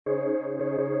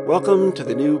Welcome to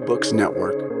the New Books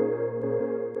Network.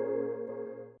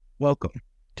 Welcome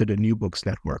to the New Books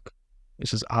Network.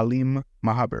 This is Alim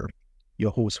Mahaber, your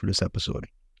host for this episode.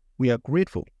 We are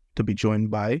grateful to be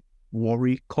joined by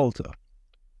Rory Coulter,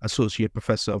 Associate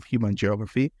Professor of Human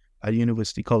Geography at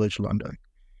University College London.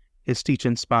 His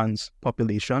teaching spans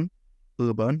population,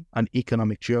 urban, and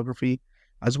economic geography,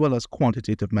 as well as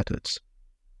quantitative methods.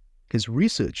 His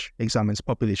research examines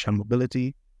population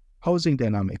mobility, housing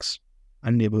dynamics,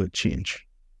 and neighborhood change.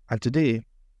 And today,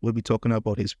 we'll be talking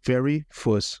about his very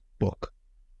first book,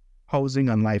 Housing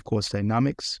and Life Course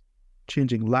Dynamics,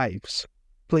 Changing Lives,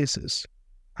 Places,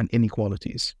 and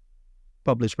Inequalities,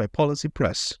 published by Policy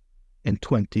Press in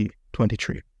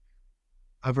 2023.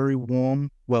 A very warm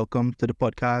welcome to the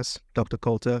podcast, Dr.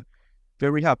 Coulter.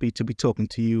 Very happy to be talking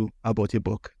to you about your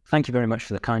book. Thank you very much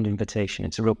for the kind invitation.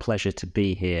 It's a real pleasure to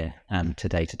be here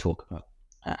today to talk about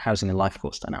housing and life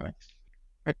course dynamics.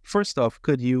 Right. First off,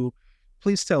 could you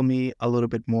please tell me a little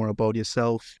bit more about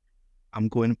yourself? I'm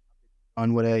going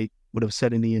on what I would have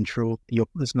said in the intro, your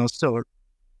personal story.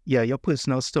 Yeah, your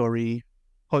personal story,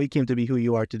 how you came to be who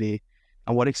you are today,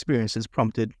 and what experiences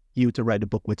prompted you to write the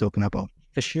book we're talking about.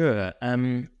 For sure.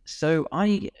 So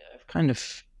I kind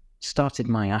of started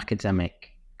my academic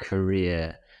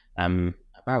career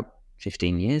about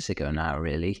 15 years ago now,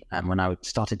 really, when I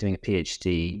started doing a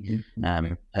PhD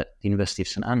at the University of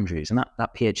St Andrews. And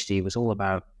that PhD was all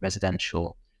about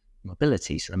residential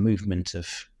mobility, so the movement of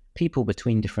people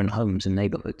between different homes and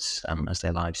neighbourhoods as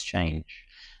their lives change.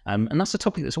 And that's a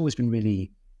topic that's always been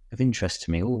really of interest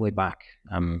to me, all the way back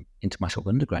into my sort of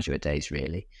undergraduate days,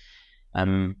 really.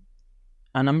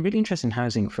 And I'm really interested in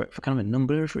housing for kind of a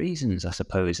number of reasons, I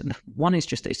suppose. And one is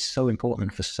just that it's so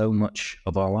important for so much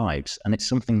of our lives, and it's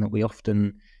something that we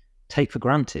often take for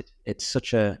granted. It's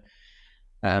such a,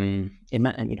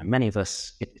 many of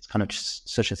us, it's kind of just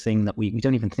such a thing that we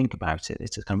don't even think about it.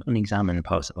 It's a kind of unexamined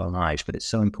part of our lives, but it's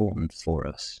so important for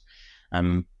us.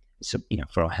 So,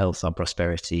 for our health, our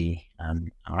prosperity,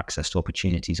 our access to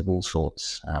opportunities of all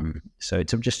sorts. So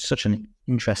it's just such an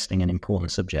interesting and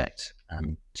important subject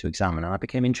to examine. And I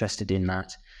became interested in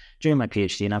that during my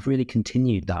PhD, and I've really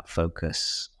continued that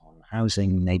focus on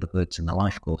housing, neighbourhoods, and the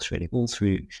life course, really, all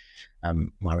through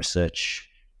my research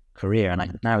career.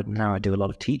 And now I do a lot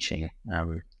of teaching.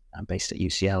 I'm based at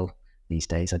UCL these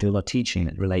days. I do a lot of teaching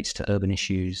that relates to urban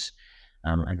issues,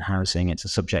 and housing. It's a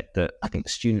subject that I think the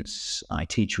students I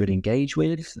teach really engage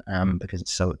with because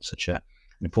it's such an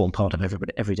important part of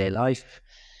everyday life.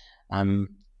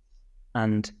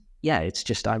 And yeah, it's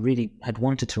just I really had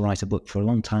wanted to write a book for a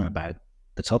long time about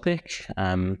the topic,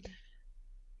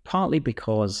 partly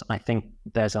because I think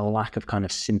there's a lack of kind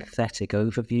of synthetic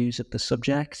overviews of the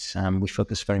subject. We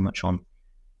focus very much on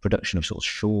production of sort of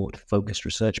short, focused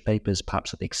research papers,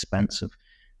 perhaps at the expense of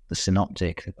the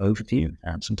synoptic overview.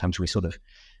 Sometimes we sort of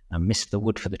miss the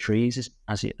wood for the trees,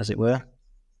 as it were,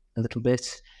 a little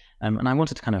bit. And I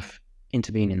wanted to kind of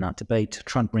intervene in that debate to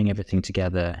try and bring everything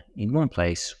together in one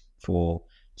place for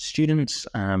students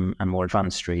and more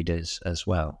advanced readers as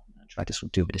well. I try to sort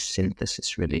of do a bit of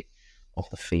synthesis, really, of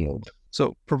the field.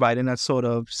 So providing that sort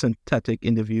of synthetic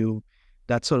interview,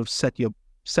 that sort of sets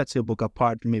your book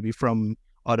apart maybe from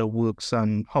other works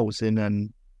on housing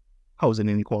and housing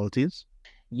inequalities.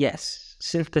 Yes,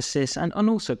 synthesis and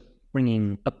also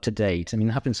bringing up to date. I mean,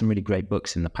 there have been some really great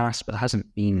books in the past, but there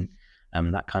hasn't been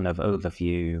that kind of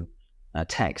overview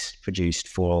text produced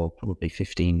for probably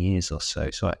 15 years or so.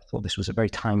 So I thought this was a very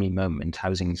timely moment.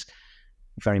 Housing's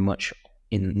very much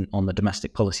on the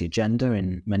domestic policy agenda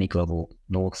in many global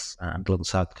north and global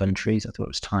south countries. I thought it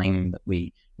was time that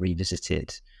we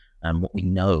revisited what we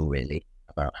know really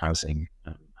about housing,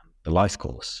 the life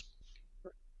course.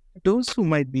 Those who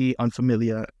might be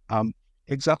unfamiliar,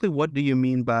 exactly what do you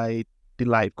mean by the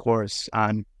life course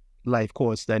and life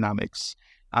course dynamics?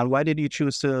 And why did you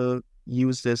choose to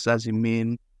use this as your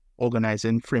main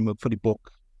organizing framework for the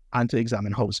book and to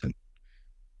examine housing?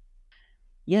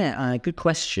 Yeah, good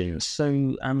question.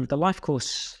 So the life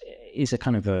course is a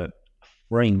kind of a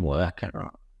framework.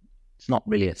 It's not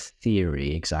really a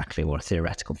theory exactly or a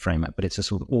theoretical framework, but it's a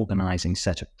sort of organizing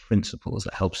set of principles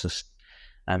that helps us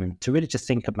to really just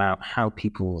think about how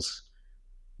people's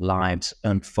lives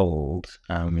unfold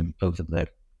over the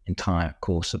entire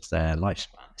course of their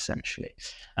lifespan, essentially.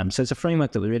 So it's a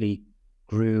framework that really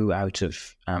grew out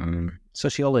of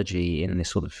sociology in the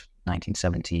sort of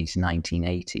 1970s,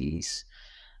 1980s,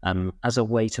 as a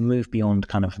way to move beyond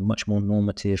kind of much more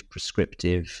normative,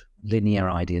 prescriptive, linear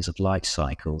ideas of life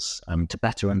cycles, to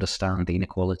better understand the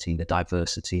inequality, the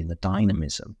diversity, and the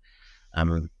dynamism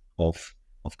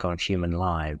of kind of human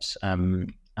lives.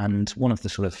 And one of the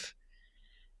sort of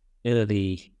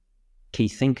early key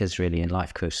thinkers really in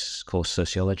life course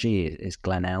sociology is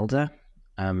Glenn Elder,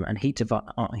 and he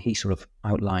sort of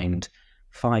outlined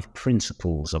 5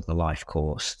 principles of the life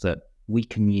course that we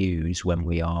can use when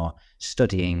we are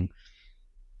studying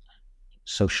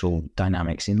social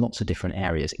dynamics in lots of different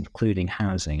areas, including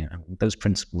housing. And those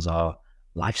principles are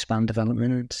lifespan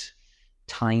development,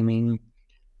 timing,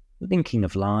 linking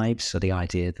of lives, so the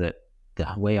idea that the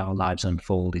way our lives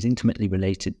unfold is intimately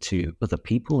related to other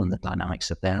people and the dynamics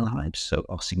of their lives, so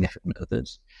our significant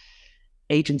others.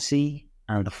 Agency,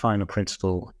 and the final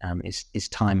principle is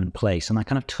time and place. And I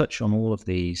kind of touch on all of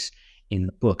these in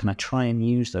the book, and I try and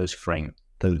use those kind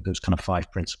of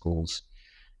 5 principles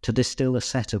to distill a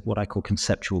set of what I call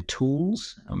conceptual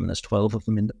tools. There's 12 of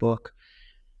them in the book,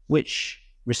 which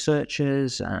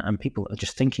researchers and people are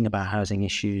just thinking about housing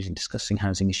issues and discussing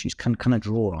housing issues can kind of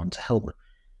draw on to help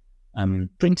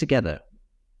bring together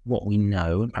what we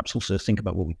know and perhaps also think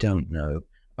about what we don't know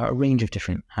about a range of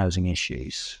different housing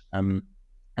issues.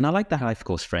 And I like the life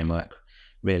course framework,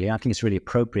 really. I think it's really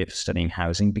appropriate for studying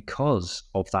housing because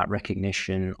of that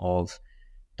recognition of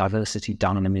diversity,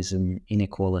 dynamism,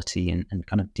 inequality, and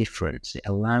kind of difference. It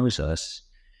allows us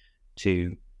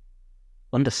to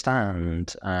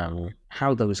understand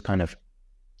how those kind of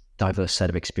diverse set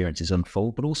of experiences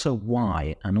unfold, but also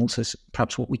why, and also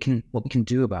perhaps what we can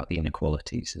do about the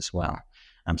inequalities as well.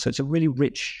 So it's a really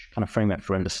rich kind of framework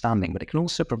for understanding, but it can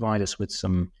also provide us with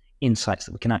some insights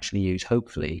that we can actually use,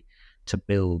 hopefully, to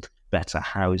build better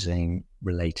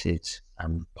housing-related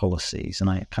policies. And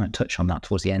I kind of touch on that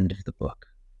towards the end of the book.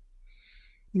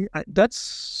 Yeah,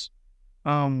 that's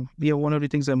one of the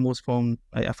things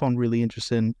I found really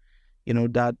interesting.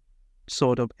 That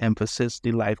sort of emphasis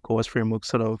the life course framework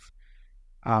sort of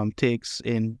takes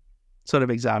in sort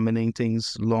of examining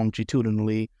things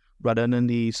longitudinally rather than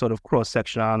the sort of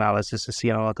cross-sectional analysis to see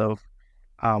a lot of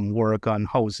work on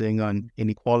housing and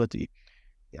inequality.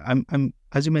 I'm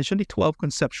as you mentioned, the 12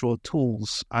 conceptual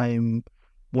tools. I'm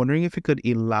wondering if you could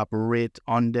elaborate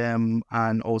on them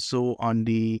and also on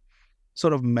the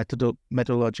sort of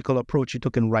methodological approach you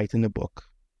took in writing the book.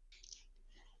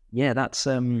 Yeah, that's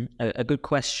a good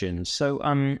question. So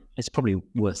it's probably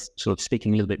worth sort of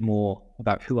speaking a little bit more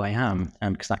about who I am,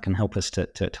 because that can help us to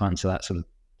answer that, sort of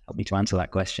help me to answer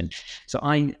that question. So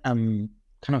I am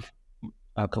kind of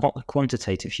a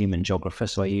quantitative human geographer,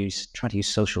 so I try to use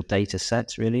social data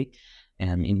sets really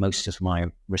in most of my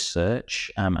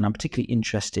research, and I'm particularly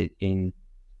interested in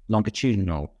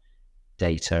longitudinal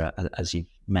data, as you've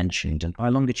mentioned. And by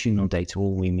longitudinal data,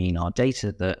 all we mean are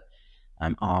data that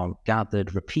are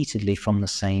gathered repeatedly from the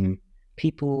same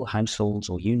people, households,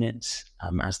 or units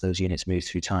as those units move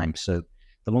through time. So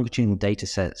the longitudinal data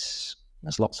sets,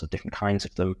 there's lots of different kinds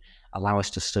of them, allow us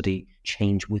to study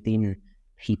change within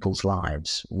people's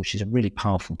lives, which is a really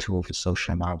powerful tool for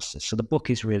social analysis. So the book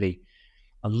is really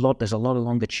there's a lot of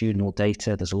longitudinal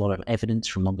data, there's a lot of evidence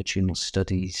from longitudinal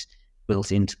studies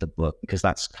built into the book, because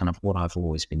that's kind of what I've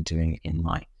always been doing in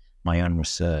my own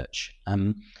research.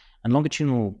 And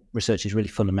longitudinal research is really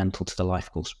fundamental to the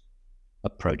life course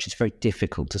approach. It's very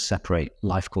difficult to separate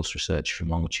life course research from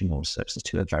longitudinal research. The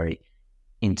two are very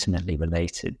intimately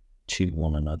related to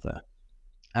one another.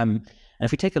 And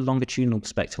if we take a longitudinal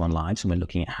perspective on lives and we're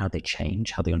looking at how they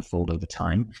change, how they unfold over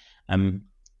time,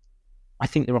 I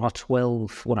think there are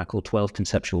 12, what I call 12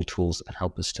 conceptual tools that can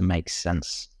help us to make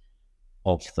sense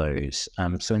of those.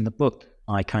 So in the book,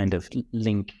 I kind of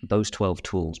link those 12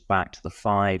 tools back to the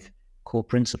 5 core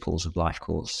principles of life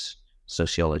course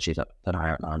sociology that I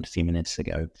outlined a few minutes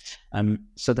ago.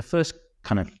 So the first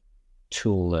kind of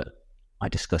tool that I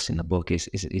discuss in the book is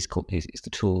the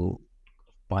tool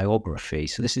biography.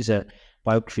 So this is a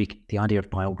biography. The idea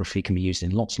of biography can be used in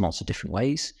lots and lots of different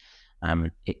ways.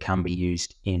 It can be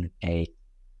used in a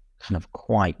kind of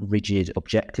quite rigid,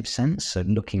 objective sense. So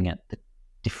looking at the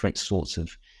different sorts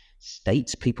of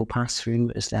states people pass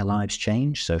through as their lives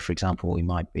change. So, for example, we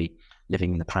might be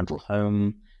living in the parental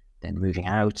home, then moving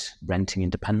out, renting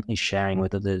independently, sharing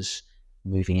with others,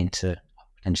 moving into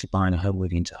potentially buying a home,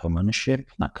 moving into home ownership.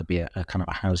 That could be a kind of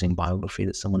a housing biography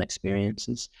that someone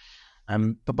experiences.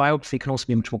 But biography can also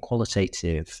be a much more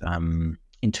qualitative,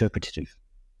 interpretative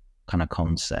kind of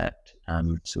concept.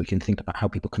 So we can think about how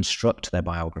people construct their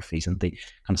biographies and the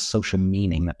kind of social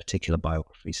meaning that particular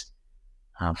biographies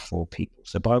have for people.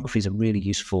 So biography is a really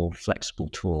useful, flexible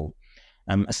tool.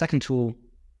 A second tool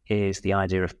is the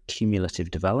idea of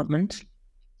cumulative development.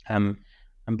 And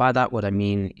by that, what I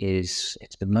mean is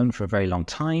it's been known for a very long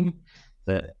time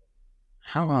that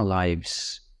how our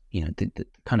lives,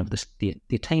 the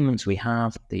attainments we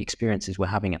have, the experiences we're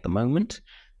having at the moment,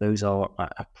 those are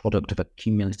a product of a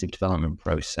cumulative development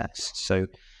process. So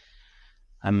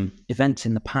Events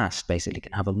in the past basically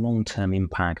can have a long-term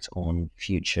impact on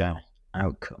future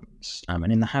outcomes.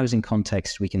 And in the housing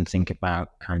context, we can think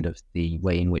about kind of the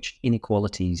way in which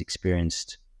inequalities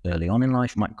experienced early on in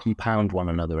life might compound one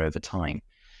another over time.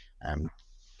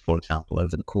 For example,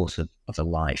 over the course of a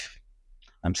life.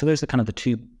 So those are kind of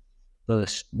the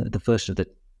first of the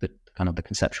kind of the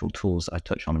conceptual tools that I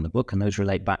touch on in the book, and those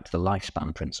relate back to the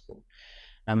lifespan principle.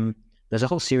 There's a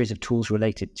whole series of tools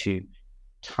related to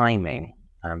timing,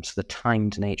 so the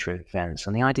timed nature of events.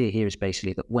 And the idea here is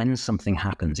basically that when something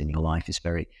happens in your life,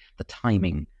 the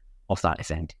timing of that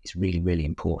event is really, really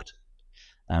important.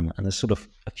 And there's sort of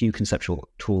a few conceptual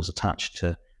tools attached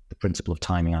to the principle of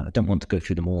timing. I don't want to go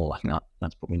through them all. I think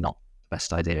that's probably not the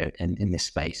best idea in this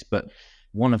space. But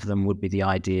one of them would be the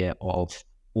idea of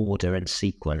order and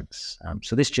sequence.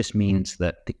 So this just means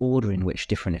that the order in which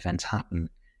different events happen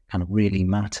kind of really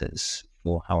matters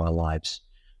for how our lives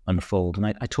unfold. And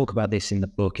I talk about this in the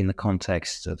book in the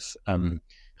context of kind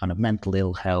of mental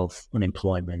ill health,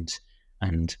 unemployment,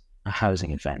 and a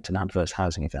housing event, an adverse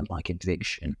housing event like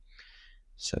eviction.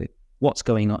 So what's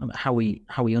going on, how we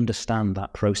understand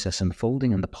that process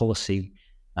unfolding and the policy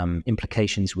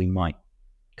implications we might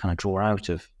kind of draw out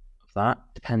of that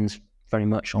depends very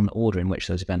much on the order in which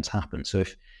those events happen. So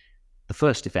if the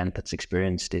first event that's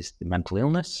experienced is the mental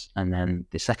illness, and then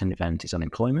the second event is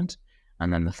unemployment,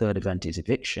 and then the third event is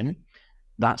eviction,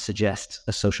 that suggests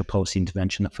a social policy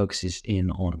intervention that focuses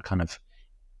in on kind of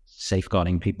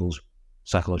safeguarding people's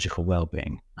psychological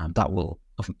well-being. That will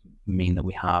mean that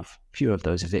we have fewer of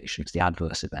those evictions, the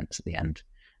adverse events at the end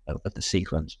of the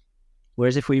sequence.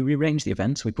 Whereas if we rearrange the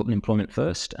events, we put unemployment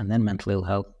first, and then mental ill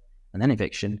health, and then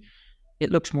eviction,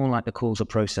 it looks more like the causal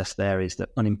process there is that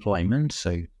unemployment,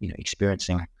 so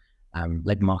experiencing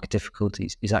labour market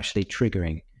difficulties, is actually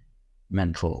triggering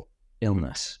mental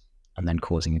illness and then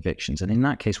causing evictions. And in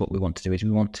that case, what we want to do is we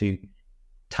want to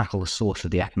tackle the source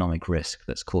of the economic risk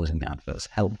that's causing the adverse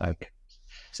health outcomes.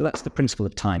 So that's the principle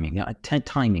of timing.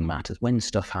 Timing matters. When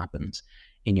stuff happens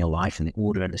in your life, and the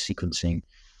order and the sequencing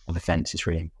of events is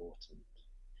really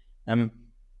important.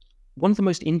 One of the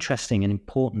most interesting and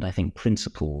important, I think,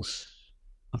 principles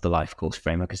of the life course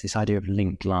framework is this idea of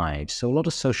linked lives. So a lot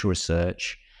of social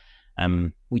research,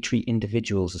 we treat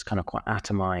individuals as kind of quite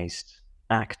atomized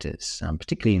actors,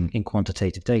 particularly in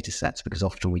quantitative data sets, because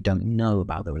often we don't know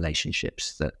about the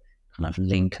relationships that kind of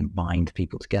link and bind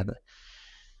people together.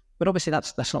 But obviously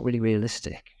that's not really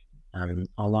realistic.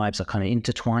 Our lives are kind of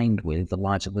intertwined with the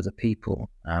lives of other people,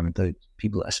 the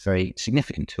people that are very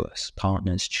significant to us,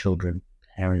 partners, children,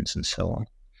 parents, and so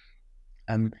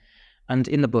on. And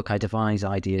in the book, I devise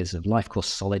ideas of life course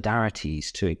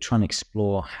solidarities to try and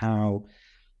explore how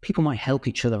people might help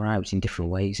each other out in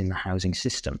different ways in the housing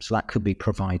system. So that could be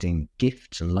providing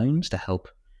gifts and loans to help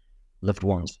loved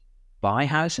ones buy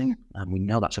housing. And we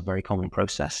know that's a very common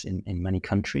process in many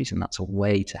countries, and that's a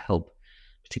way to help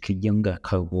particularly younger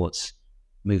cohorts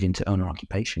move into owner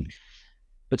occupation.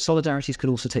 But solidarities could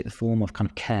also take the form of kind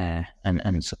of care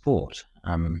and support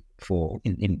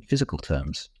in physical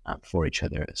terms for each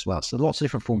other as well. So lots of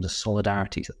different forms of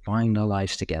solidarities that bind our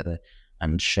lives together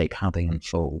and shape how they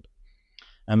unfold.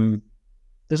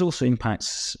 There's also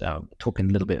impacts, talking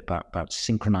a little bit about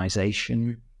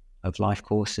synchronization of life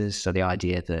courses. So the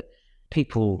idea that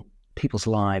people's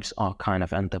lives are kind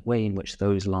of, and the way in which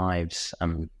those lives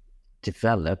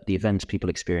develop, the events people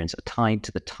experience, are tied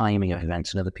to the timing of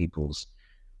events in other people's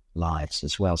lives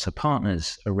as well. So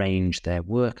partners arrange their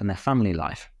work and their family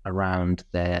life around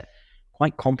their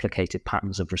quite complicated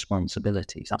patterns of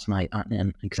responsibilities. That's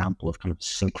an example of kind of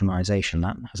synchronization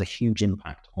that has a huge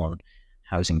impact on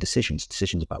housing decisions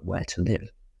about where to live.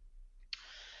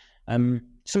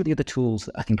 Some of the other tools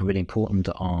that I think are really important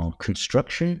are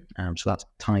construction. So that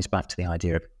ties back to the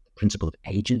idea of the principle of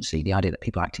agency, the idea that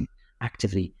people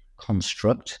actively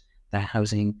construct their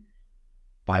housing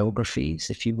biographies,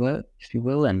 if you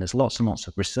will. And there's lots and lots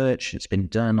of research that's been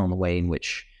done on the way in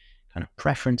which kind of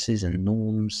preferences and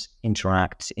norms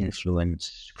interact,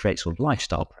 influence, create sort of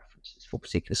lifestyle preferences for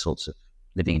particular sorts of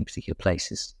living in particular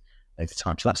places over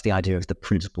time. So that's the idea of the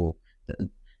principle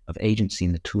of agency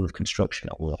in the tool of construction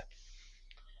at work.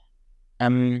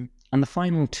 And the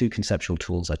final two conceptual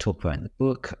tools I talk about in the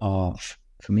book are,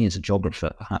 for me as a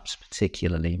geographer, perhaps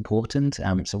particularly important.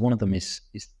 So one of them is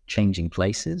changing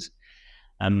places.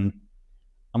 And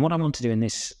what I want to do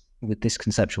with this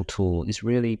conceptual tool is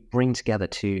really bring together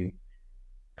two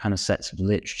kind of sets of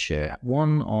literature.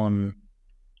 One on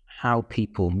how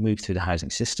people move through the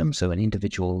housing system, so an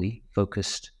individually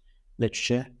focused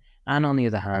literature, and on the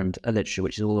other hand, a literature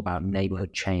which is all about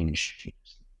neighborhood change.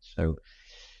 So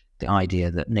the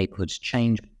idea that neighborhoods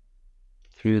change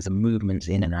through the movements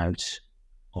in and out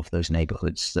of those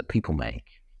neighborhoods that people make.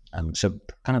 So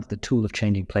kind of the tool of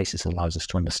changing places allows us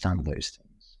to understand those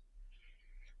things.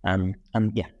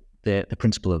 The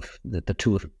principle of the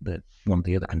tool of one of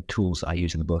the other kind of tools that I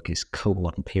use in the book is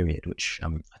cohort and period, which I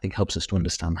think helps us to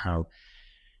understand how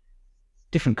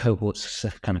different cohorts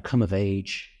have kind of come of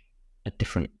age at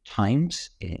different times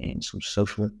in sort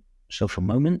of social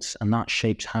moments, and that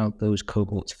shapes how those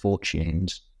cohorts'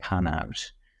 fortunes pan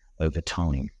out over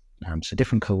time. So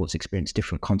different cohorts experience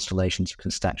different constellations of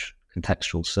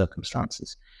contextual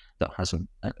circumstances that has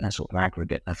a sort of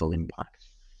aggregate level impact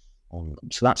on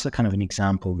them. So that's a kind of an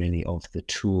example really of the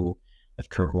tool of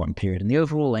cohort and period. And the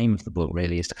overall aim of the book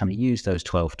really is to kind of use those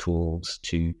 12 tools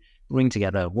to bring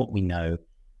together what we know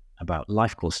about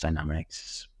life course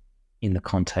dynamics in the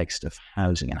context of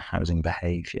housing and housing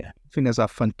behavior. I think that's a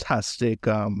fantastic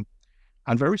and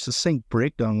very succinct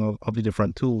breakdown of the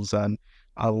different tools, and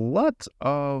a lot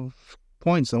of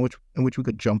points in which we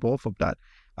could jump off of that.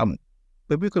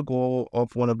 Maybe we could go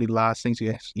off one of the last things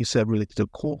you said related to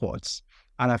cohorts.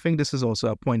 And I think this is also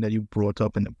a point that you brought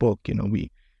up in the book. You know,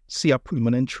 we see a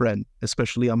permanent trend,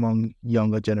 especially among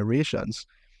younger generations,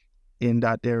 in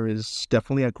that there is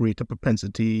definitely a greater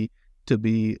propensity to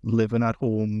be living at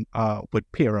home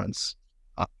with parents,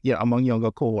 among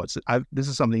younger cohorts. This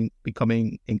is something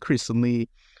becoming increasingly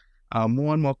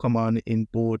more and more common in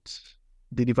both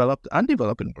the developed and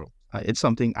developing world. It's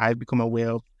something I've become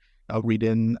aware of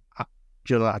reading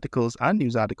journal articles and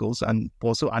news articles, and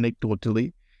also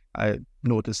anecdotally, I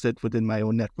noticed it within my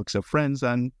own networks of friends,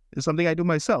 and it's something I do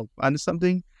myself, and it's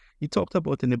something you talked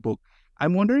about in the book.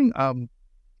 I'm wondering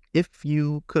if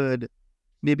you could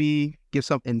maybe give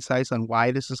some insights on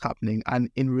why this is happening, and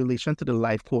in relation to the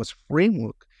life course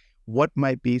framework, what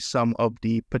might be some of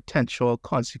the potential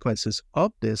consequences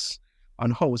of this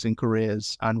on housing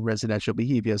careers and residential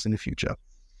behaviors in the future?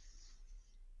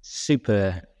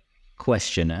 Super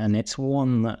question, and it's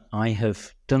one that I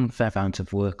have done a fair amount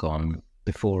of work on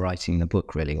before writing the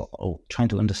book, really, or trying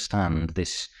to understand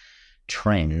this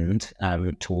trend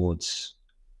towards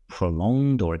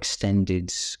prolonged or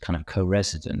extended kind of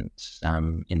co-residence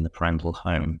in the parental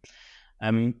home.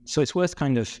 So it's worth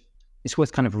kind of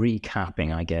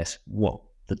recapping, I guess, what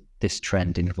this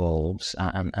trend involves,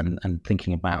 and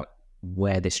thinking about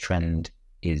where this trend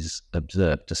is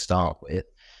observed to start with.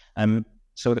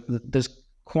 So there's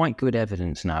quite good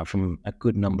evidence now from a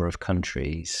good number of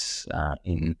countries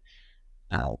in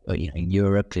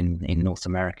Europe, in North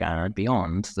America and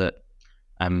beyond, that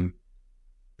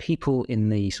people in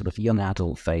the sort of young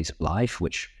adult phase of life,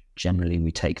 which generally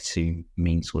we take to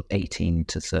mean sort of 18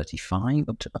 to 35,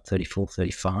 up to 34,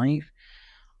 35,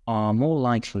 are more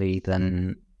likely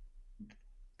than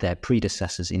their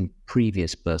predecessors in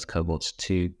previous birth cohorts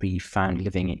to be found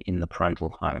living in the parental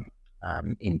home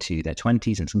into their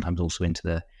 20s, and sometimes also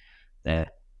into their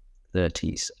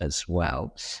 30s as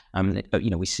well.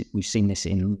 We've seen this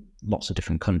in lots of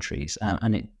different countries,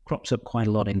 and it crops up quite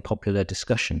a lot in popular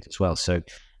discussions as well. So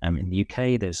in the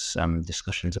UK, there's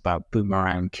discussions about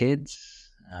boomerang kids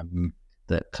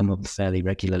that come up fairly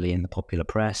regularly in the popular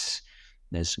press.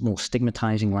 There's more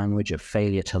stigmatizing language of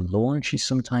failure to launch is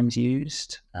sometimes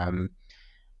used.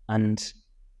 And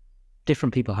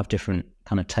different people have different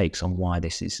kind of takes on why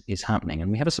this is happening.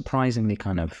 And we have a surprisingly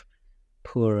kind of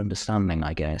poor understanding,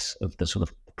 I guess, of the sort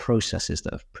of processes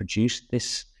that have produced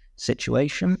this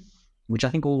situation, which I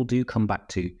think all do come back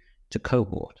to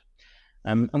cohort.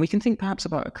 And we can think perhaps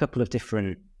about a couple of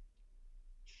different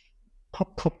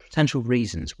potential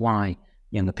reasons why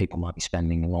younger people might be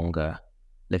spending longer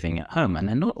living at home. And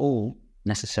they're not all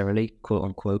necessarily quote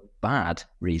unquote bad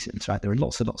reasons, right? There are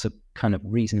lots of kind of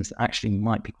reasons that actually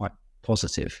might be quite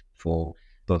positive for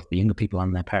both the younger people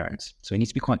and their parents. So we need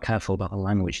to be quite careful about the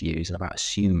language used and about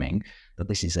assuming that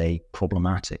this is a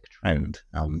problematic trend.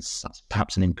 That's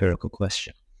perhaps an empirical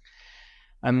question.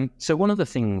 So one of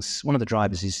the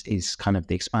drivers is kind of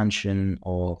the expansion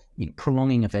of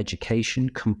prolonging of education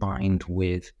combined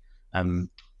with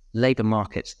labour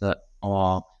markets that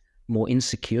are more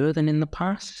insecure than in the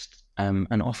past,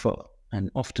 and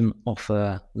often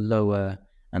offer lower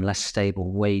and less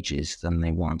stable wages than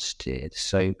they once did.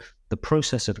 So the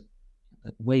process of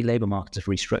the way labour markets have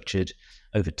restructured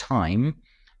over time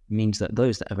means that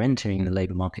those that are entering the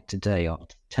labour market today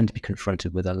tend to be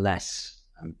confronted with a less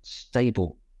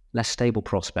stable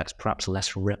prospects, perhaps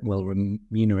less well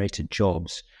remunerated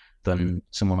jobs than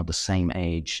someone of the same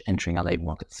age entering our labour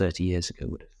market 30 years ago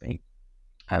would have been.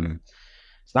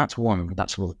 So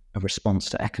that's a response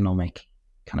to economic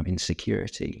kind of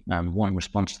insecurity. One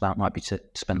response to that might be to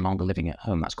spend longer living at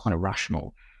home. That's quite a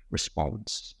rational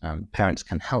response. Parents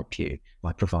can help you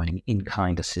by providing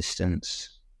in-kind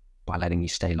assistance, by letting you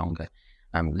stay longer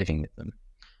living with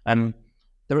them.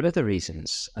 There are other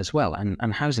reasons as well,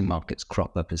 and housing markets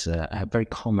crop up as a very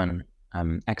common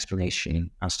explanation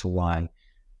as to why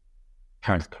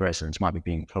parental co-residence might be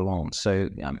being prolonged. So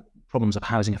problems of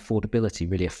housing affordability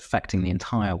really affecting the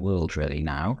entire world really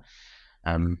now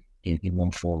in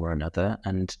one form or another.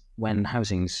 And when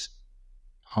housing's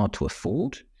hard to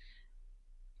afford,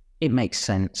 it makes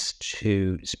sense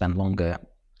to spend longer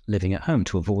living at home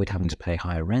to avoid having to pay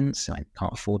higher rents. So I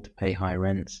can't afford to pay higher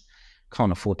rents,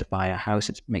 can't afford to buy a house.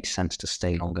 It makes sense to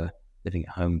stay longer living at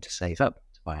home to save up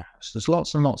to buy a house. There's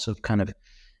lots and lots of kind of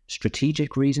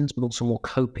strategic reasons, but also more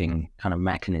coping kind of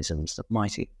mechanisms that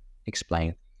might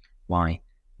explain why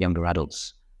younger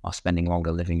adults are spending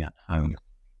longer living at home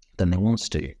than they once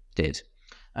did.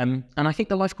 And I think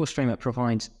the life course framework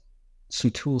provides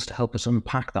some tools to help us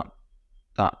unpack that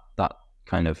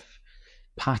kind of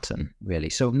pattern, really.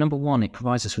 So number one, it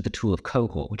provides us with the tool of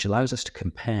cohort, which allows us to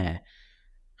compare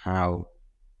how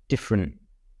different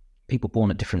people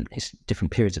born at different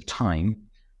periods of time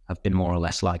have been more or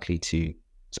less likely to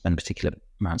spend particular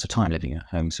amounts of time living at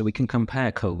home. So we can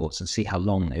compare cohorts and see how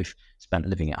long they've spent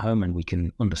living at home, and we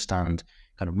can understand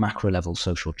kind of macro level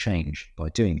social change by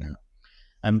doing that.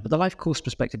 But the life course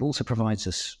perspective also provides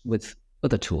us with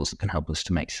other tools that can help us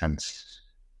to make sense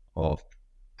of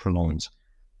prolonged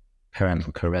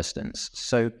parental co-residence.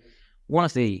 So one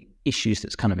of the issues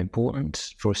that's kind of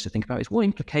important for us to think about is what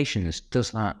implications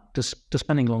does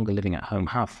spending longer living at home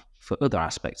have for other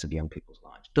aspects of young people's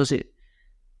lives? Does it,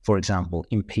 for example,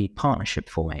 impede partnership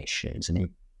formations and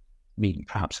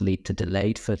perhaps lead to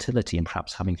delayed fertility and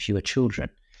perhaps having fewer children?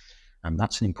 And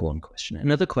that's an important question.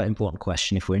 Another quite important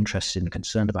question, if we're interested and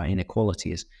concerned about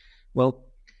inequality, is, well,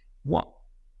 what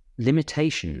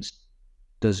limitations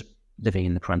does living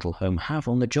in the parental home have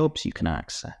on the jobs you can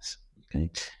access? Okay.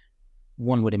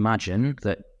 One would imagine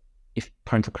that if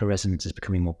parental co-residence is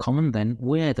becoming more common, then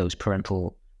where those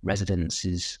parental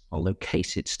residences are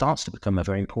located starts to become a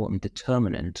very important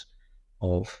determinant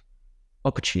of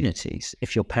opportunities.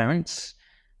 If your parents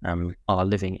are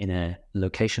living in a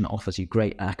location that offers you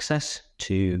great access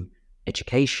to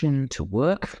education, to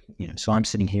work, so I'm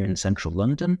sitting here in central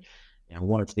London,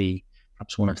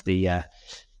 perhaps one of the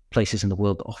places in the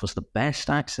world that offers the best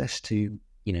access to,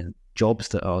 jobs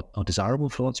that are desirable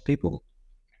for lots of people.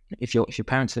 If your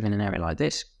parents live in an area like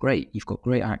this, great, you've got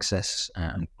great access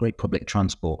and great public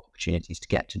transport opportunities to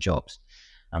get to jobs,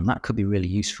 and that could be really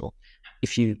useful.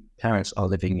 If your parents are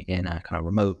living in a kind of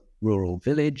remote rural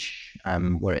village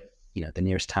where the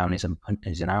nearest town is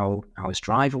an hour's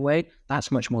drive away,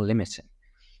 that's much more limiting.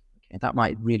 Okay, that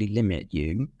might really limit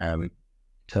you in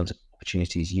terms of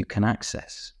opportunities you can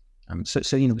access.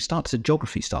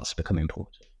 Geography starts to become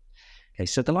important. Okay,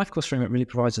 so the life course framework really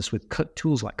provides us with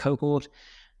tools like cohort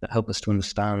that help us to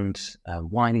understand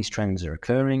why these trends are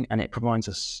occurring, and it provides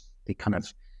us the kind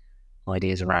of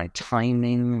ideas around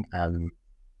timing,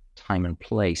 time and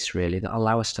place, really, that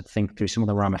allow us to think through some of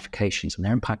the ramifications and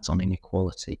their impacts on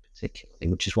inequality, particularly,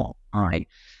 which is what I,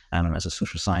 as a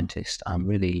social scientist, am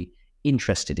really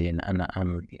interested in and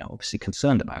I'm obviously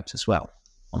concerned about as well.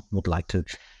 I would like to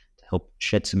help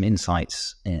shed some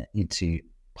insights into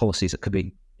policies that could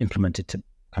be implemented to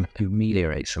kind of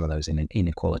ameliorate some of those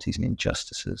inequalities and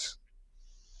injustices.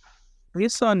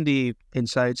 Based on the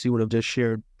insights you would have just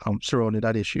shared surrounding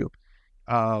that issue,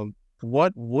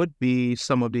 what would be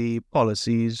some of the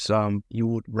policies you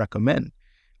would recommend?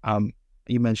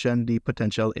 You mentioned the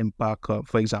potential impact,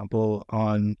 for example,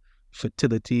 on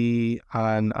fertility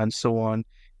and so on.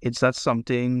 Is that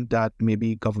something that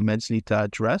maybe governments need to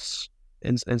address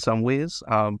in some ways?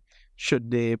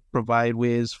 Should they provide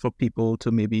ways for people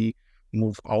to maybe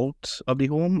move out of the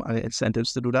home and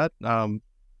incentives to do that?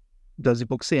 Does the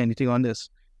book say anything on this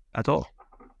at all?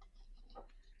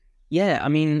 Yeah, I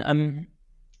mean,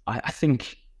 I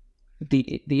think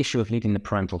the issue of leaving the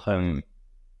parental home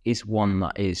is one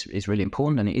that is really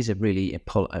important, and it is a really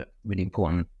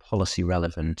important policy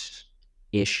relevant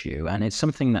issue, and it's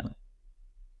something that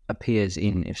appears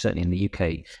certainly in the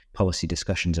UK policy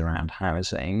discussions around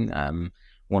housing.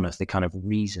 One of the kind of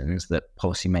reasons that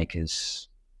policymakers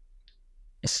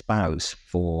espouse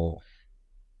for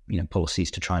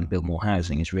policies to try and build more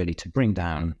housing is really to bring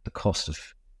down the cost of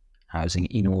housing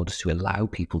in order to allow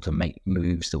people to make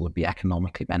moves that would be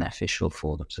economically beneficial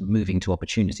for them. So moving to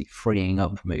opportunity, freeing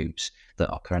up moves that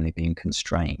are currently being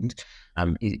constrained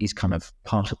is kind of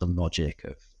part of the logic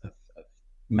of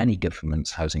many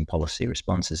governments' housing policy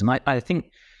responses. And I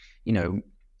think,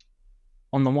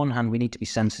 on the one hand, we need to be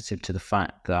sensitive to the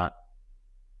fact that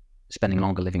spending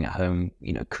longer living at home,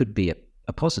 could be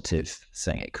a positive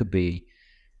thing. It could be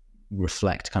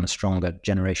reflect kind of stronger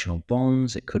generational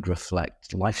bonds. It could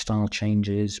reflect lifestyle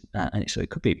changes. And so it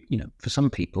could be, for some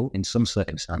people, in some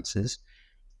circumstances,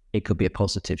 it could be a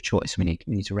positive choice. We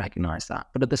need to recognize that.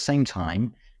 But at the same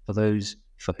time, for those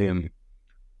for whom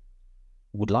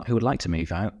who would like to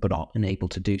move out but are unable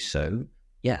to do so,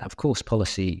 yeah, of course,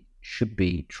 policy should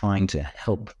be trying to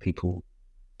help people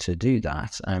to do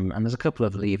that. And there's a couple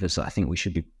of levers that I think we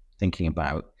should be thinking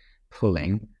about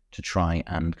pulling to try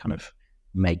and kind of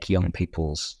make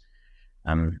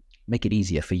make it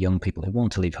easier for young people who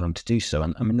want to leave home to do so.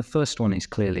 And I mean, the first one is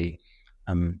clearly,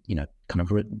 kind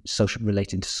of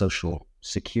related to social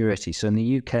security. So in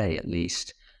the UK, at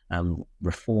least,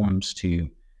 reforms to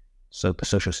the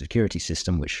social security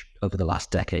system, which over the last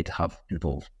decade have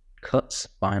involved cuts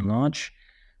by and large,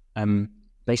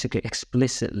 basically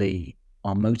explicitly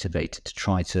are motivated to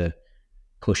try to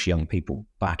push young people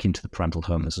back into the parental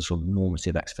home as a sort of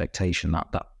normative expectation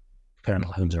that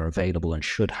parental homes are available and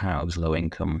should house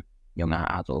low-income young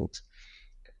adults.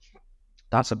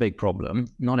 That's a big problem.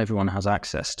 Not everyone has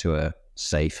access to a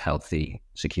safe, healthy,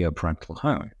 secure parental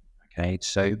home. Okay,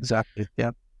 so Exactly.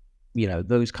 Yeah.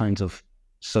 Those kinds of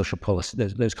social policy,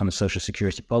 those kind of social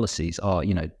security policies are,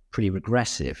 pretty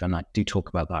regressive, and I do talk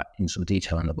about that in some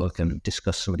detail in the book and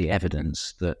discuss some of the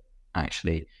evidence that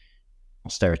actually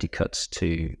austerity cuts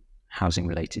to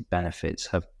housing-related benefits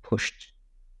have pushed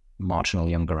marginal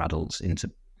younger adults into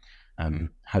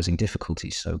housing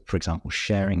difficulties. So, for example,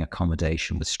 sharing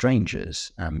accommodation with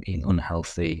strangers in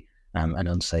unhealthy and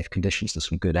unsafe conditions. There's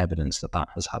some good evidence that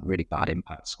has had really bad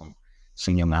impacts on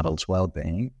some young adults'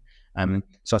 well-being.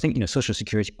 So I think, social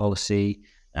security policy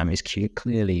is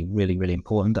clearly really, really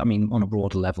important. I mean, on a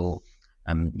broader level,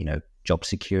 job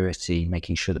security,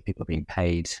 making sure that people are being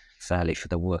paid fairly for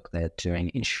the work they're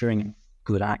doing, ensuring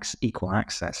good equal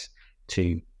access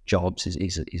to jobs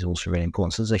is also really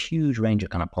important. So there's a huge range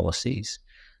of kind of policies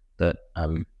that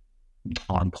are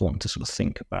important to sort of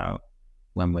think about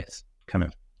when we're kind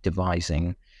of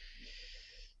devising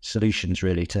solutions,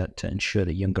 really, to ensure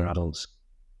that younger adults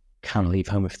can leave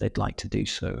home if they'd like to do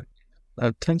so.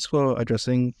 Thanks for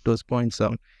addressing those points.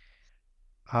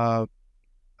 I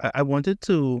wanted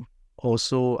to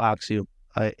also ask you,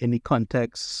 in the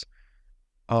context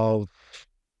of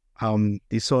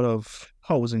the sort of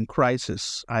housing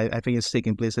crisis, I think it's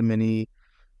taking place in many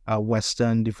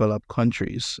Western developed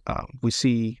countries. We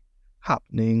see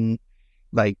happening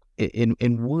like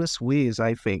in worse ways,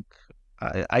 I think,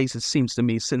 as it seems to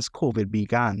me, since COVID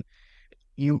began.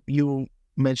 You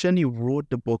mentioned you wrote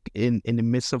the book in the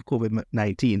midst of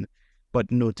COVID-19,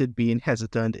 but noted being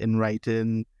hesitant in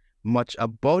writing much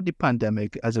about the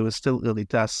pandemic as it was still early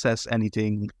to assess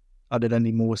anything other than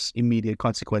the most immediate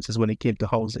consequences when it came to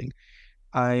housing.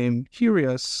 I'm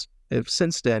curious if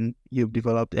since then you've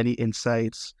developed any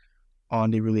insights on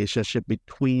the relationship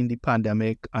between the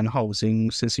pandemic and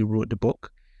housing since you wrote the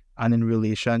book, and in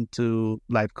relation to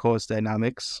life cost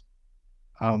dynamics.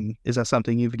 Is that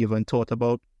something you've given thought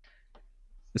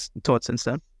since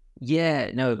then?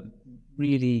 Yeah, no,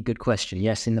 really good question.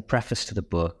 Yes, in the preface to the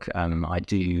book, I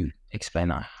do explain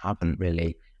that I haven't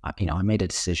really, I made a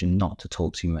decision not to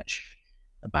talk too much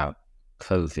about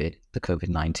the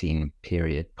COVID-19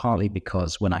 period, partly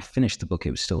because when I finished the book,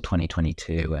 it was still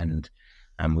 2022, and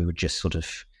we were just sort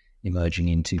of emerging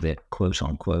into the quote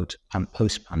unquote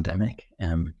post-pandemic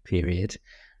period,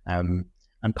 and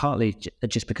partly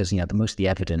just because the most of the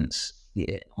evidence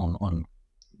on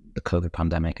the COVID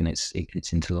pandemic and its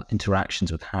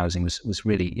interactions with housing was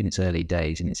really in its early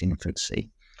days, in its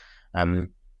infancy.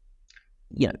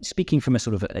 Speaking from a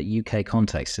sort of a UK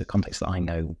context, a context that I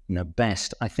know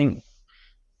best, I think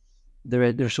there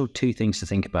are sort of two things to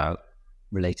think about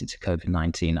related to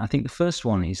COVID-19. I think the first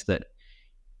one is that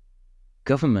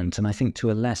government, and I think to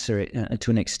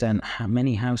an extent,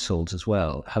 many households as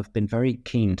well, have been very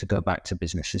keen to go back to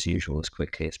business as usual as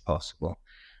quickly as possible.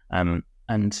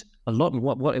 And a lot of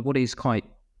what is quite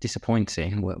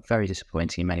disappointing, very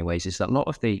disappointing in many ways, is that a lot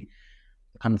of the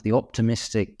kind of the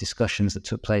optimistic discussions that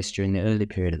took place during the early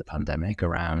period of the pandemic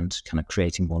around kind of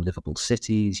creating more livable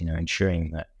cities,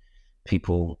 ensuring that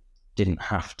people didn't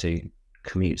have to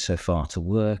commute so far to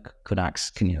work, could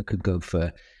go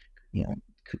for,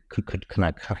 could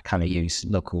kind of use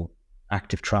local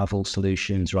active travel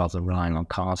solutions rather than relying on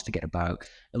cars to get about.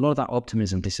 A lot of that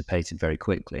optimism dissipated very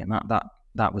quickly, and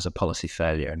that was a policy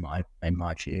failure in my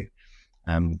view.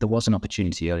 There was an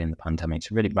opportunity early in the pandemic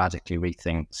to really radically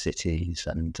rethink cities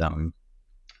and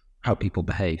how people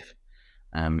behave,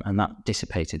 and that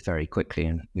dissipated very quickly,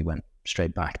 and we went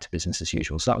straight back to business as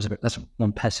usual. So that's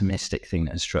one pessimistic thing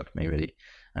that has struck me really.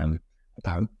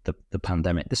 about the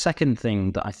pandemic. The second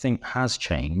thing that I think has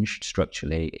changed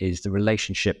structurally is the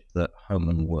relationship that home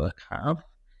and work have,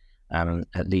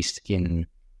 at least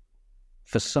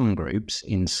for some groups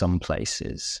in some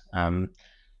places.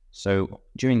 So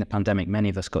during the pandemic, many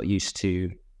of us got used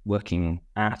to working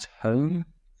at home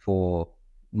for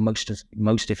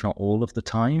most, if not all of the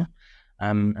time.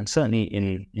 And certainly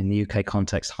in the UK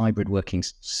context, hybrid working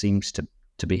seems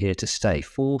to be here to stay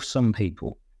for some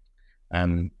people.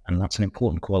 And that's an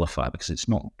important qualifier because it's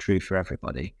not true for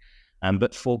everybody.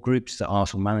 But for groups that are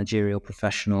sort of managerial,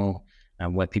 professional,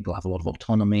 where people have a lot of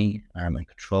autonomy and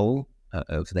control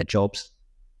over their jobs,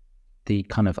 the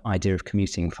kind of idea of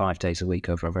commuting 5 days a week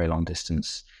over a very long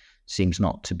distance seems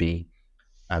not to be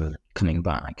coming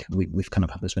back. We've kind of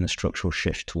there's been a structural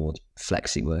shift towards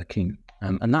flexi working,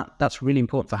 and that's really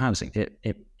important for housing.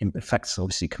 It affects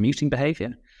obviously commuting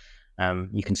behaviour.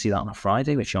 You can see that on a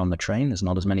Friday, which you're on the train. There's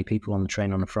not as many people on the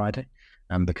train on a Friday,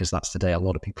 because that's the day a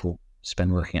lot of people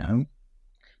spend working at home.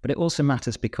 But it also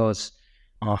matters because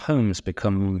our homes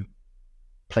become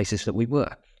places that we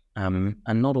work. And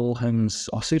not all homes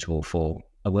are suitable for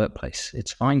a workplace.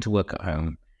 It's fine to work at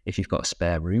home if you've got a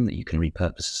spare room that you can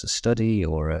repurpose as a study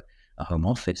or a home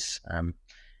office.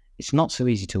 It's not so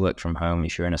easy to work from home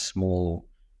if you're in a small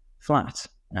flat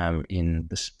in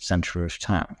the centre of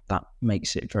town. That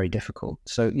makes it very difficult.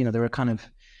 So, there are kind of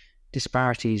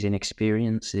disparities in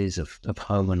experiences of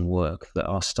home and work that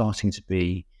are starting to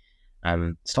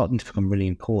become really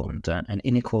important, and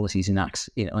inequalities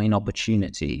in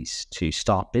opportunities to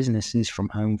start businesses from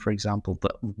home, for example,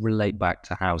 that relate back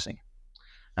to housing.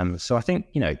 So I think,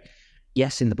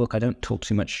 yes, in the book I don't talk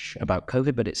too much about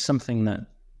COVID, but it's something that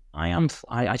I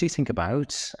do think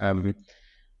about, and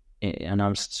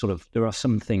there are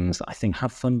some things that I think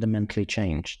have fundamentally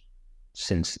changed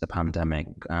since the pandemic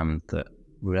that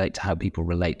relate to how people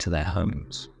relate to their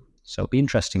homes. So it'll be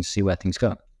interesting to see where things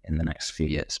go in the next few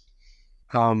years.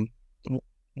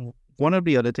 One of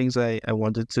the other things I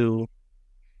wanted to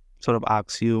sort of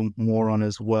ask you more on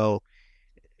as well,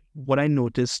 what I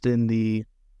noticed in the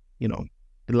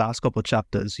last couple of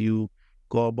chapters, you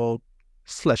go about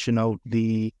fleshing out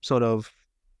the sort of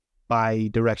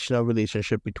bi-directional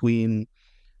relationship between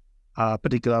a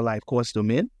particular life course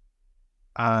domain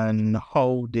and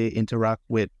how they interact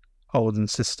with housing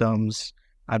systems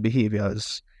and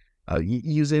behaviors,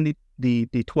 using the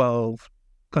 12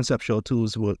 conceptual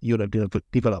tools you'd have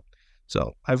developed.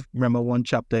 So I remember one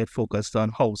chapter it focused on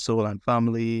household and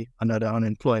family, another on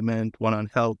employment, one on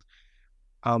health.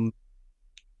 I'm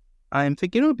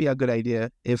thinking it would be a good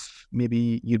idea if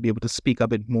maybe you'd be able to speak a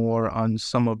bit more on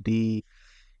some of the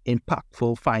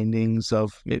impactful findings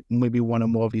of maybe one or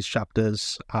more of these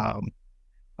chapters,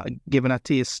 giving a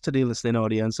taste to the listening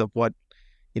audience of what,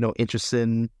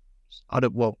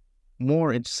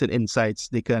 more interesting insights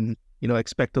they can,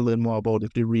 expect to learn more about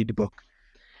if they read the book.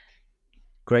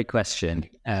 Great question.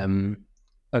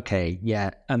 Okay,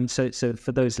 yeah. So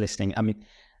for those listening,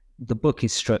 the book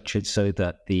is structured so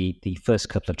that the first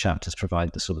couple of chapters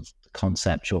provide the sort of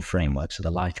conceptual framework, so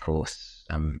the life course,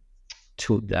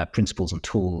 principles and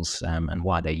tools, and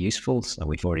why they're useful. So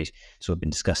we've already sort of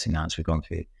been discussing that as we've gone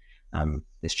through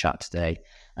this chat today.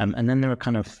 And then there are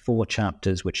kind of 4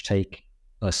 chapters which take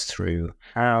us through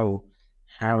how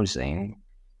housing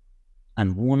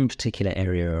and one particular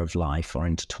area of life are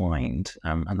intertwined,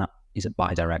 and that is a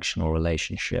bi-directional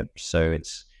relationship. So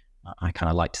I kind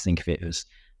of like to think of it as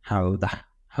how the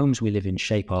homes we live in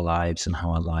shape our lives and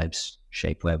how our lives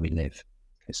shape where we live.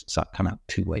 It's that kind of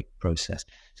two-way process.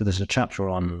 So there's a chapter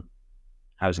on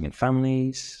housing and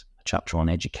families, a chapter on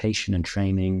education and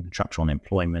training, a chapter on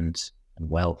employment and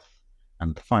wealth,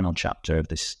 and the final chapter of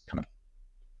this kind of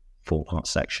 4-part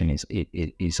section is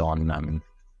on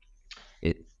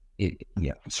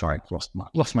sorry,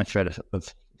 lost my thread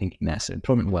of thinking there. So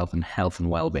employment, wealth, and health and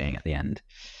well-being at the end.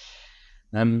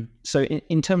 So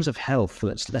in terms of health,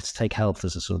 let's take health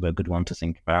as a sort of a good one to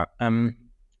think about.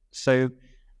 So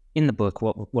in the book,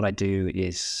 what I do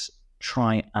is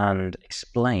try and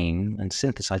explain and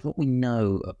synthesize what we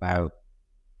know about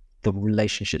the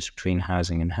relationships between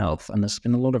housing and health. And there's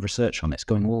been a lot of research on this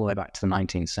going all the way back to the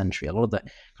 19th century. A lot of the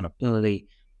kind of early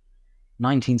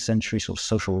 19th century sort of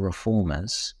social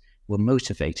reformers were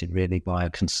motivated really by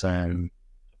a concern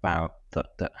about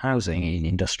that housing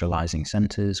in industrializing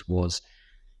centers was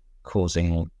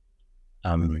causing,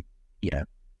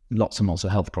 lots and lots of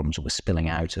health problems that were spilling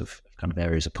out of kind of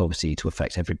areas of poverty to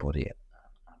affect everybody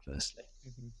adversely.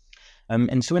 Mm-hmm.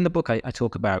 And so in the book, I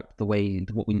talk about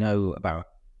what we know about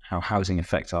how housing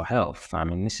affects our health.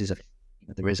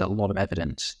 There is a lot of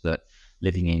evidence that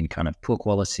living in kind of poor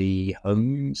quality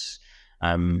homes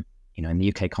in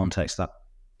the UK context, that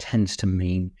tends to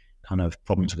mean kind of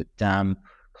problems with damp,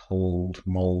 cold,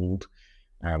 mold,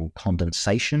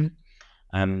 condensation.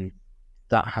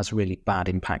 That has really bad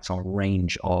impacts on a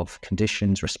range of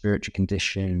conditions, respiratory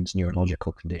conditions,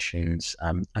 neurological conditions,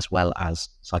 as well as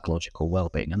psychological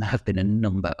well-being. And there have been a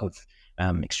number of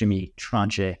extremely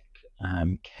tragic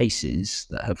cases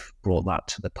that have brought that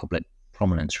to the public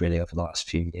prominence really over the last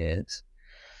few years.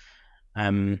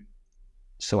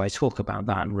 So I talk about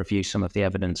that and review some of the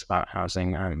evidence about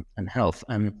housing and health.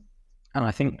 And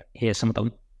I think here some of the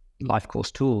life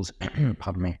course tools,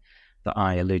 pardon me, that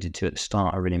I alluded to at the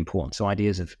start are really important. So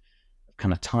ideas of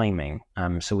kind of timing.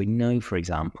 So we know, for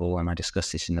example, and I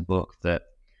discuss this in the book, that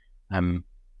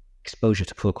exposure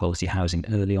to poor quality housing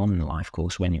early on in the life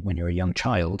course, when you're a young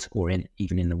child or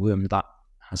even in the womb, that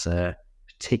has a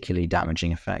particularly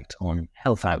damaging effect on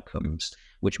health outcomes,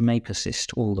 which may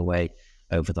persist all the way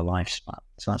over the lifespan.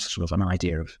 So that's sort of an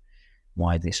idea of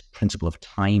why this principle of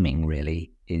timing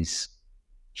really is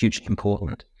hugely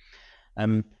important.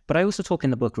 But I also talk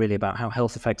in the book really about how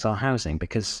health affects our housing,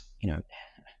 because,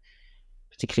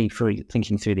 particularly for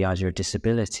thinking through the idea of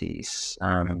disabilities.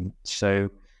 So,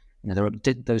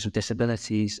 those with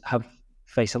disabilities have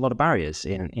faced a lot of barriers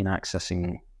in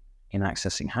accessing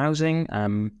housing,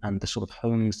 and the sort of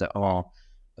homes that are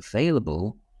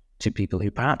available to people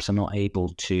who perhaps are not able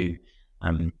to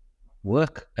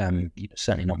work,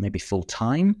 certainly not maybe full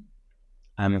time.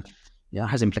 It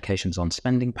has implications on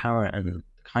spending power and the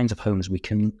kinds of homes we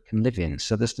can live in.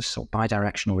 So there's this sort of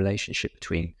bi-directional relationship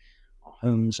between our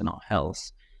homes and our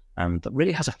health that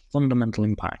really has a fundamental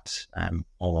impact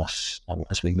on us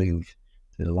as we move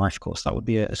through the life course. That would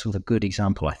be a sort of a good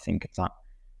example, I think, of that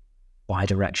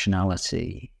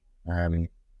bi-directionality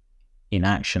in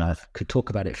action. I could talk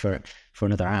about it for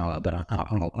another hour, but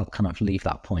I'll kind of leave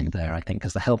that point there, I think,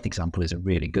 because the health example is a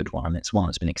really good one. It's one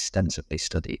that's been extensively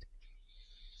studied.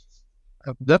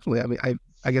 Definitely. I mean,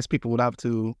 I guess people would have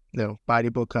to, buy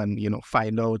the book and,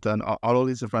 find out, and all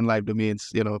these different life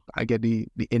domains, I get the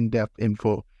in-depth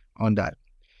info on that.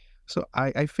 So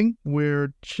I think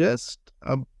we're just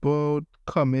about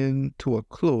coming to a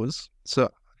close.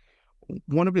 So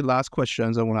one of the last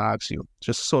questions I want to ask you,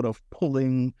 just sort of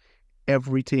pulling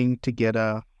everything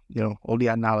together, all the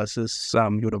analysis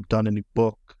you would have done in the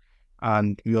book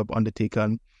and you have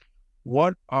undertaken,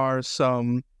 what are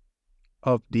some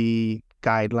of the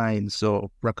guidelines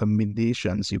or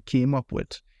recommendations you came up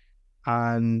with,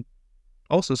 and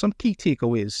also some key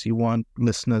takeaways you want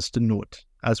listeners to note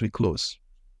as we close?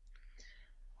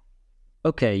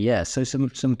 Okay, yeah. So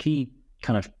some key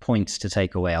kind of points to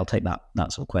take away. I'll take that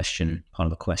sort of question, part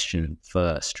of the question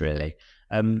first, really.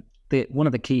 One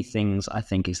of the key things I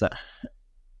think is that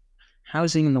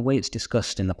housing, and the way it's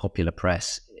discussed in the popular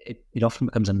press, it often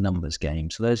becomes a numbers game.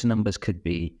 So those numbers could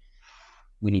be,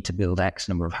 we need to build X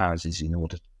number of houses in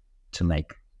order to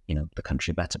make, the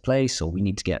country a better place, or we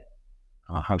need to get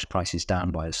our house prices down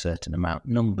by a certain amount.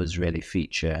 Numbers really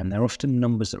feature, and they're often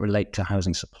numbers that relate to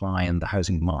housing supply and the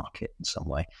housing market in some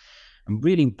way. And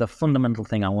really, the fundamental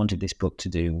thing I wanted this book to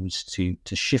do was to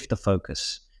shift the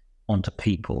focus onto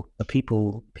people, the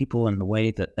people and the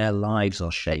way that their lives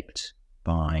are shaped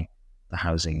by the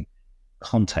housing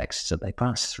contexts that they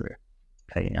pass through.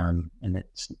 Okay, and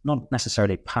it's not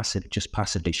necessarily just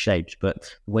passively shaped, but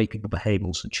the way people behave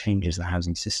also changes the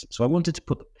housing system. So I wanted to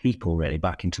put the people really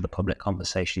back into the public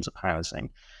conversations of housing.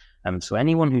 So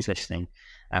anyone who's listening,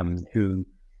 who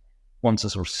wants a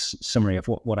sort of summary of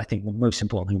what I think the most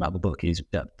important thing about the book is,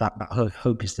 that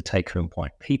hope is the take-home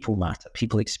point. People matter.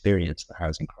 People experience the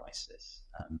housing crisis,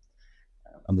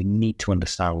 and we need to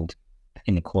understand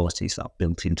inequalities that are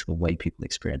built into the way people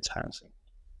experience housing.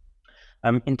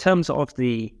 In terms of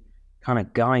the kind of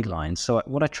guidelines, so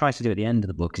what I try to do at the end of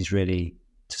the book is really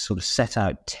to sort of set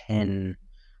out 10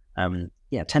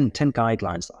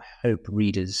 guidelines that I hope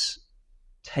readers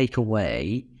take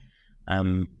away,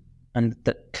 and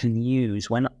that can use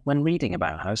when reading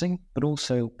about housing, but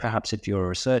also perhaps if you're a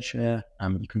researcher,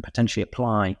 you can potentially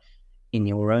apply in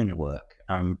your own work.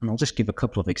 And I'll just give a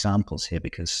couple of examples here,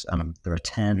 because there are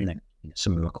 10.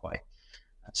 Some of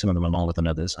them are longer than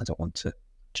others. I don't want to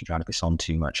drag this on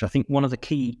too much. I think one of the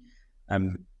key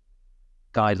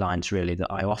guidelines really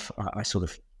that I sort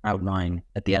of outline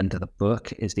at the end of the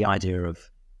book is the idea of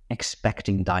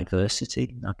expecting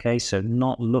diversity. Okay, so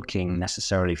not looking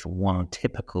necessarily for one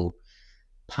typical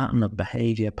pattern of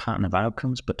behavior, pattern of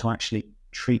outcomes, but to actually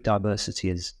treat diversity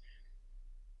as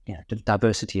the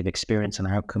diversity of experience and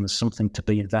outcome as something to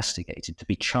be investigated, to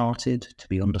be charted, to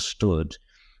be understood,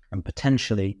 and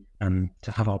potentially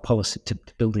to have our policy to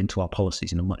build into our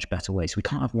policies in a much better way. So we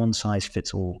can't have one size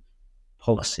fits all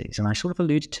policies. And I sort of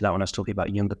alluded to that when I was talking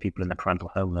about younger people in the parental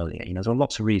home earlier. There are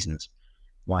lots of reasons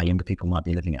why younger people might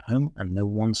be living at home, and no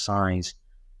one size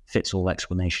fits all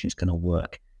explanation is going to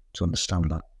work to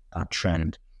understand that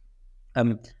trend.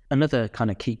 Another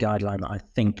kind of key guideline that I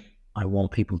think I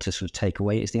want people to sort of take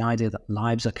away is the idea that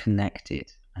lives are connected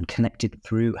and connected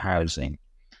through housing.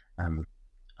 And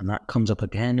that comes up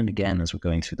again and again as we're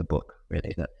going through the book,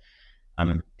 really, that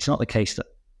it's not the case that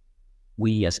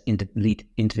we as lead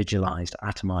individualized,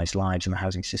 atomized lives in the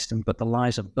housing system, but the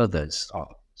lives of others are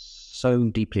so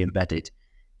deeply embedded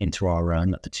into our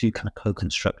own that the two kind of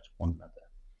co-construct one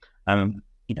another.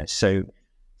 So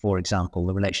for example,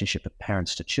 the relationship of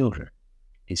parents to children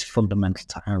is fundamental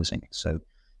to housing. So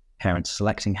parents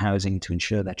selecting housing to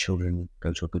ensure their children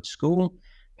go to a good school,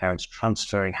 parents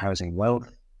transferring housing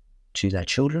wealth to their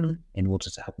children in order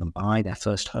to help them buy their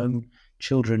first home,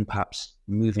 children perhaps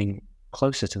moving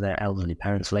closer to their elderly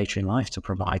parents later in life to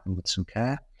provide them with some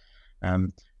care.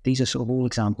 These are sort of all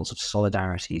examples of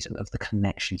solidarities, of the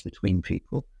connections between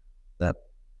people that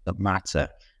matter,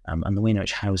 and the way in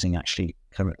which housing actually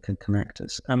can connect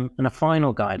us. And a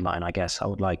final guideline, I guess, I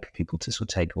would like people to sort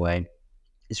of take away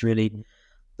is really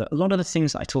that a lot of the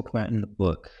things that I talk about in the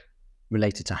book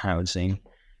related to housing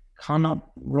a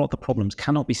lot of the problems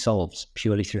cannot be solved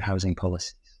purely through housing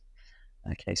policies.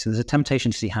 Okay, so there's a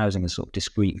temptation to see housing as a sort of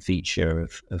discrete feature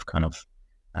of kind of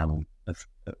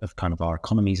our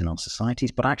economies and our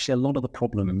societies, but actually a lot of the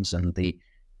problems and the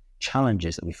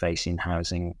challenges that we face in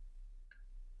housing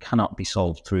cannot be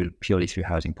solved purely through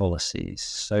housing policies.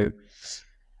 So,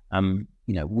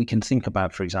 we can think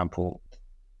about, for example,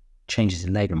 changes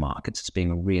in labour markets as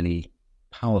being a really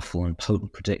powerful and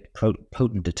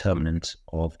potent determinant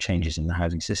of changes in the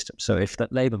housing system. So if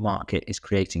that labour market is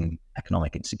creating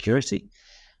economic insecurity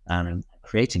and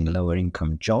creating lower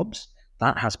income jobs,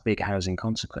 that has big housing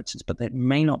consequences, but that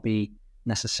may not be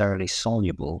necessarily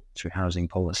soluble through housing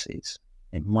policies.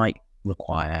 It might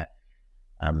require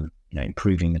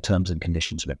improving the terms and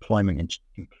conditions of employment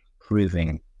and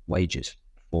improving wages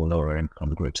for lower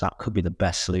income groups. That could be the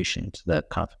best solution to the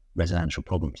kind of residential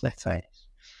problems they face.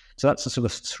 So that's the sort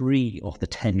of 3 of the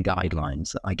 10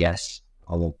 guidelines that I guess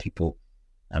I want people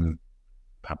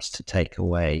perhaps to take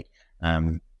away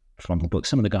from the book.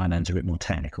 Some of the guidelines are a bit more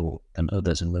technical than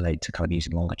others and relate to kind of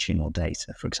using longitudinal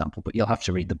data, for example, but you'll have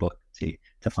to read the book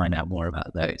to find out more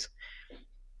about those.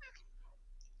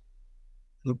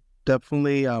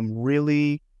 Definitely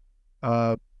really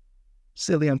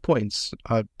salient points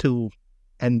to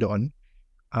end on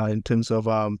in terms of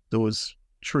those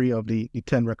 3 of the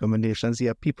 10 recommendations.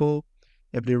 Yeah, people,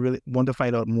 if they really want to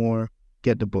find out more,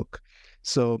 get the book.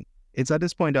 So it's at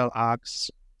this point I'll ask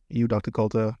you, Dr.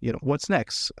 Coulter, what's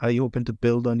next? Are you hoping to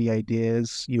build on the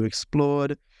ideas you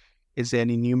explored? Is there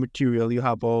any new material you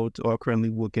have out or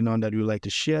currently working on that you'd like to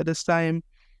share this time?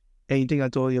 Anything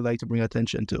at all you'd like to bring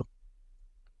attention to?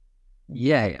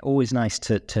 Yeah, always nice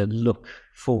to look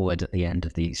forward at the end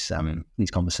of these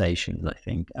conversations, I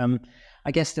think.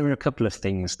 I guess there are a couple of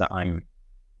things that I'm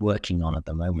working on at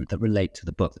the moment that relate to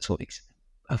the book that sort of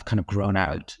have kind of grown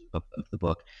out of the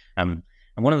book. And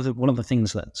one of the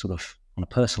things that sort of on a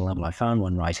personal level I found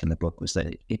when writing the book was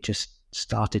that it just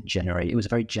started it was a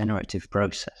very generative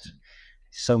process.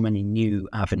 So many new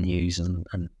avenues and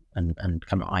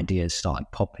kind of ideas started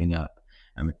popping up,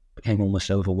 and it became almost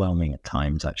overwhelming at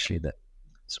times, actually, that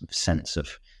sort of sense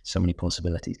of so many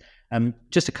possibilities.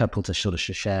 Just a couple to sort of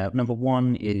share. Number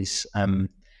one is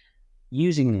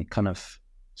using kind of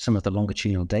some of the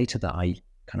longitudinal data that I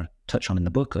kind of touch on in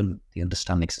the book and the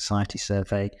Understanding Society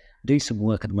survey. Do some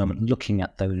work at the moment looking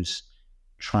at those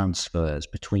transfers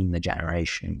between the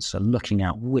generations. So looking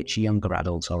at which younger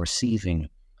adults are receiving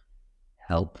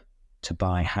help to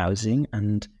buy housing,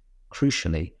 and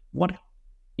crucially, what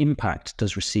impact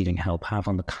does receiving help have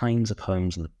on the kinds of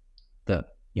homes that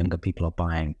younger people are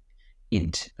buying?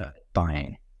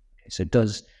 So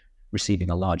does receiving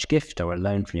a large gift or a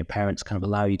loan from your parents kind of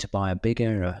allow you to buy a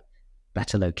bigger, a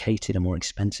better located, a more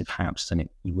expensive house than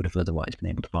you would have otherwise been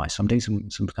able to buy? So I'm doing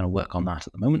some kind of work on that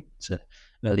at the moment. It's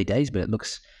early days, but it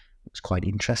looks quite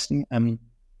interesting. And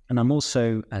I'm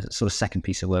also, as a sort of second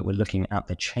piece of work, we're looking at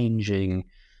the changing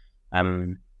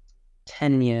housing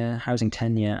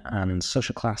tenure and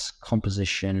social class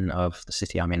composition of the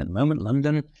city I'm in at the moment,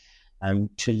 London,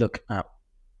 to look at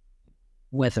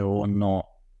whether or not,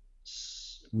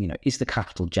 is the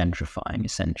capital gentrifying,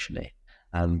 essentially.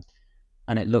 And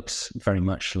it looks very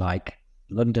much like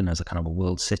London as a kind of a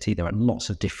world city. There are lots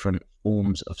of different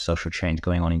forms of social change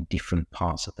going on in different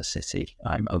parts of the city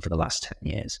over the last 10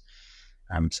 years.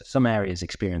 So some areas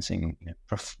experiencing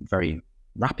very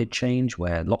rapid change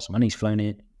where lots of money's flown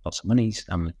in, lots of money's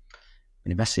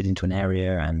been invested into an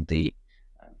area and the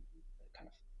kind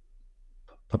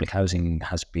of public housing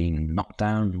has been knocked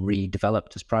down,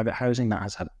 redeveloped as private housing. That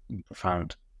has had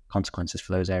profound consequences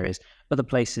for those areas. Other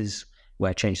places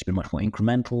where change has been much more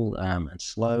incremental and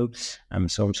slow. So I'm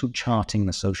sort of charting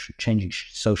the changing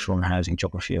social and housing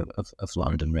geography of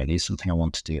London really is something I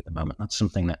want to do at the moment. That's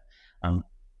something that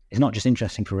is not just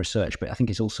interesting for research, but I think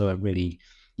it's also a really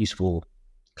useful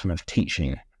kind of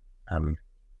teaching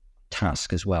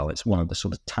task as well. It's one of the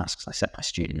sort of tasks I set my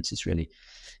students is really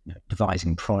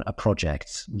devising a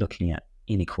project looking at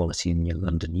inequality in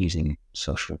London using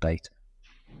social data.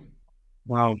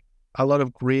 Wow. A lot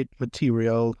of great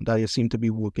material that you seem to be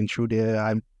working through there.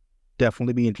 I'm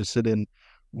definitely be interested in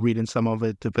reading some of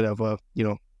it if it ever,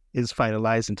 is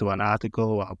finalized into an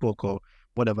article or a book or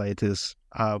whatever it is.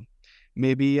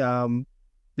 Maybe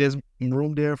there's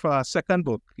room there for a second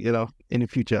book, in the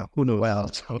future. Who knows? Well,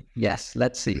 yes,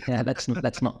 let's see. Yeah, let's not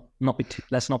be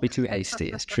too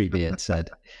hasty, as Treebeard said.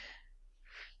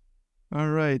 All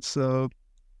right. So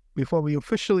before we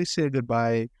officially say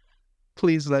goodbye,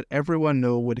 please let everyone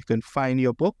know where they can find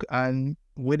your book and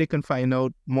where they can find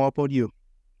out more about you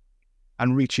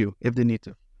and reach you if they need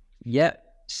to. Yeah.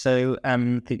 So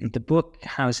the book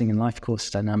Housing and Life Course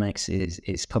Dynamics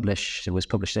is published. It was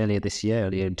published earlier in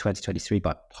 2023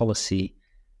 by Policy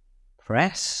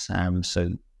Press.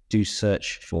 So do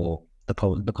search for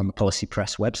look on the Policy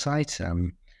Press website,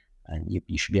 and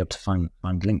you should be able to find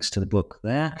links to the book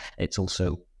there. It's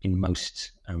also in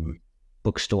most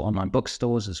online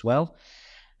bookstores as well.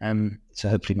 So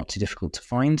hopefully not too difficult to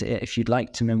find. If you'd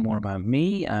like to know more about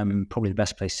me, probably the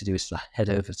best place to do is to head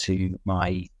over to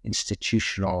my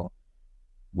institutional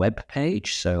web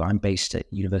page. So I'm based at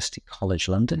University College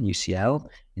London, UCL,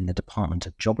 in the Department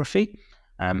of Geography.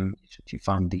 If you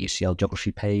find the UCL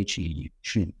Geography page, you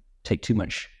shouldn't take too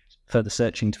much further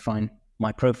searching to find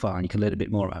my profile, and you can learn a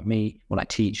bit more about me, what I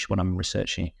teach, what I'm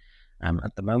researching.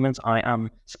 At the moment, I am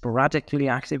sporadically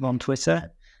active on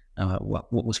Twitter, what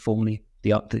was formerly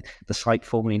the site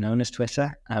formerly known as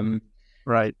Twitter.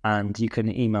 Right. And you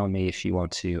can email me if you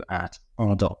want to at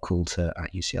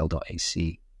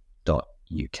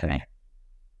r.coulter@ucl.ac.uk.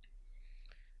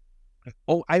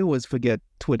 Oh, I always forget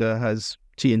Twitter has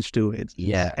changed to it.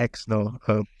 Yeah. X now.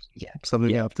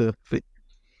 Something you have to fit.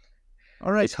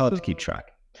 All right. It's hard to keep track.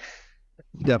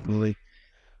 Definitely.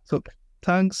 So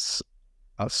thanks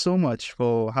so much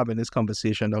for having this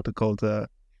conversation, Dr. Coulter.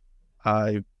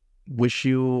 I wish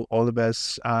you all the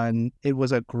best, and it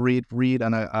was a great read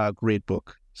and a great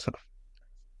book. So,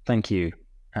 thank you.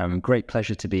 Great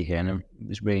pleasure to be here, and it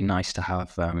was really nice to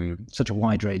have such a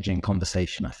wide-ranging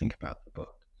conversation, I think, about the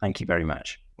book. Thank you very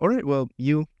much. All right, well,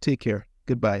 you take care.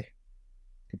 Goodbye.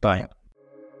 Goodbye.